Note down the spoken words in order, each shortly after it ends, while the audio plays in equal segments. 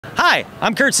Hi,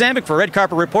 I'm Curt Sandvig for Red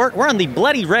Carpet Report. We're on the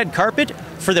bloody red carpet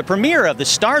for the premiere of the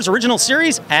Starz original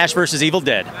series, Ash vs. Evil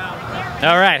Dead.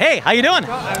 All right, hey, how you doing?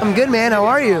 I'm good, man. How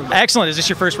are you? Excellent. Is this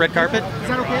your first red carpet? Is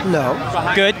that okay? No.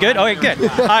 Good, good. Okay, good.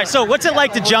 All right, so what's it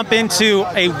like to jump into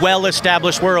a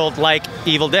well-established world like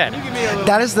Evil Dead?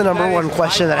 That is the #1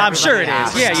 question that I'm sure it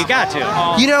asks. is. Yeah, you got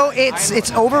to. You know,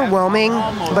 it's overwhelming,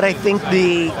 but I think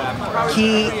the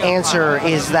key answer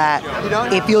is that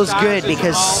it feels good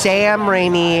because Sam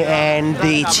Raimi and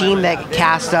the team that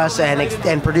cast us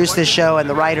and produced this show and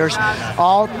the writers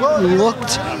all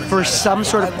looked for some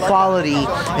sort of quality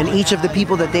in each of the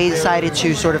people that they decided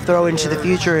to sort of throw into the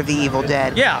future of the Evil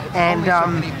Dead. Yeah. And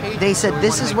they said,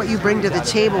 this is what you bring to the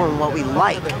table and what we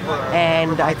like.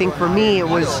 And I think for me it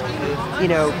was, you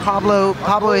know,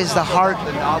 Pablo is the heart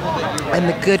and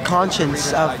the good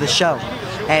conscience of the show.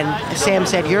 And Sam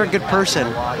said, you're a good person,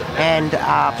 and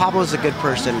Pablo's a good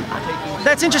person.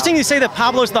 That's interesting you say that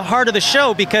Pablo's the heart of the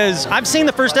show, because I've seen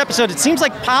the first episode. It seems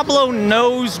like Pablo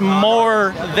knows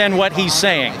more than what he's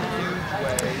saying.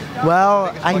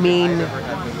 Well, I mean,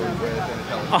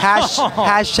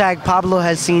 hashtag Pablo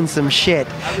has seen some shit.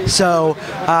 So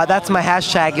that's my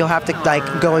hashtag. You'll have to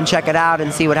go and check it out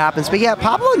and see what happens. But yeah,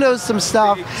 Pablo knows some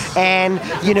stuff, and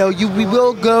you know, we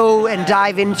will go and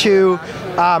dive into.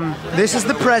 This is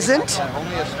the present.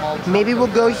 Maybe we'll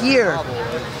go here,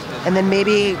 and then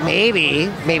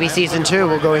maybe season 2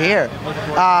 we'll go here.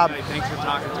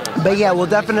 But yeah, we'll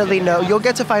definitely know. You'll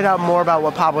get to find out more about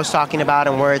what Pablo's talking about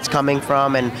and where it's coming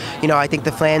from. And, you know, I think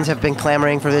the fans have been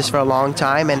clamoring for this for a long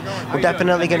time, and we're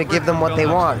definitely going to give them what they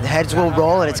want. The heads will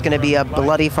roll, and it's going to be a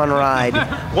bloody fun ride.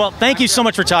 Well, thank you so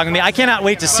much for talking to me. I cannot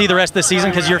wait to see the rest of the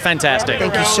season because you're fantastic.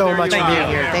 Thank you so much for being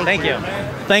here. Thank you.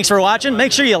 Thanks for watching.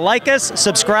 Make sure you like us,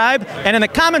 subscribe, and in the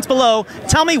comments below,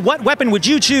 tell me what weapon would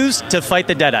you choose to fight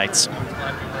the Deadites.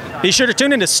 Be sure to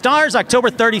tune into Starz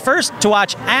October 31st to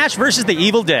watch Ash vs. the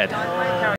Evil Dead.